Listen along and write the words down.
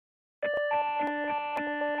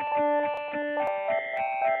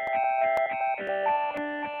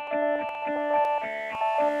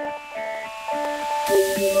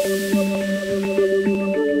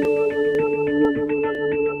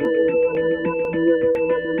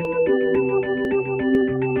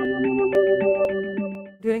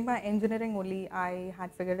engineering only, I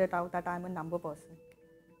had figured it out that I'm a number person.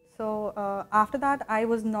 So after that, I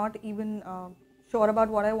was not even sure about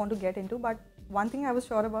what I want to get into, but one thing I was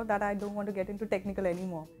sure about, that I don't want to get into technical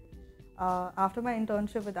anymore. After my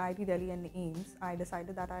internship with IIT Delhi and AIIMS, I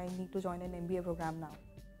decided that I need to join an MBA program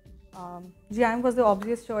now. GIM was the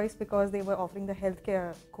obvious choice because they were offering the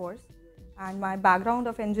healthcare course, and my background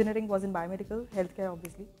of engineering was in biomedical healthcare,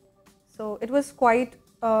 obviously. So it was quite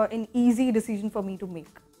an easy decision for me to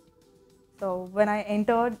make. So when I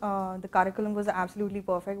entered, the curriculum was absolutely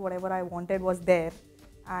perfect. Whatever I wanted was there,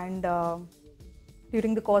 and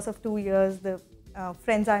during the course of 2 years, the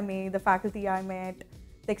friends I made, the faculty I met,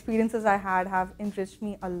 the experiences I had have enriched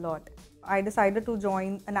me a lot. I decided to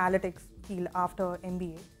join analytics field after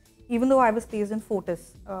MBA. Even though I was placed in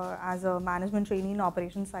Fortis as a management trainee in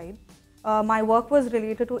operations side, my work was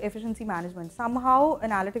related to efficiency management. Somehow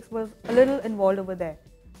analytics was a little involved over there,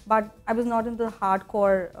 but I was not in the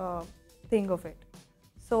hardcore thing of it.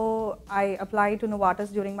 So I applied to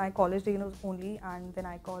Novartis during my college days only, and then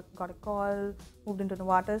I got a call, moved into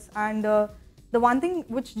Novartis. And the one thing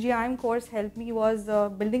which GIM course helped me was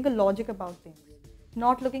building a logic about things.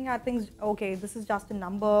 Not looking at things, okay, this is just a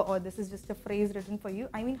number or this is just a phrase written for you.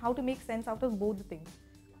 I mean, how to make sense out of both the things.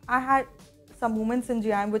 I had some moments in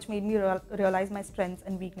GIM which made me realize my strengths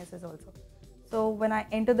and weaknesses also. So when I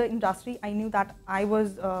entered the industry, I knew that I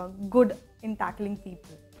was good in tackling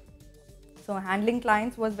people. So handling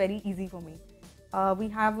clients was very easy for me. We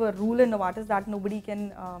have a rule in Novartis that nobody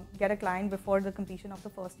can get a client before the completion of the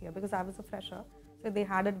first year, because I was a fresher. So they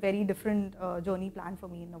had a very different journey plan for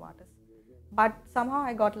me in Novartis. But somehow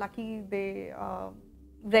I got lucky. They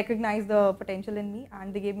recognized the potential in me,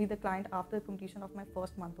 and they gave me the client after the completion of my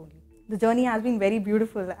first month only. The journey has been very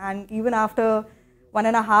beautiful, and even after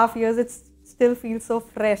 1.5 years, it still feels so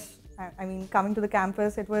fresh. I mean, coming to the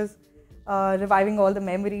campus, it was reviving all the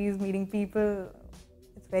memories, meeting people.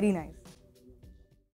 It's very nice.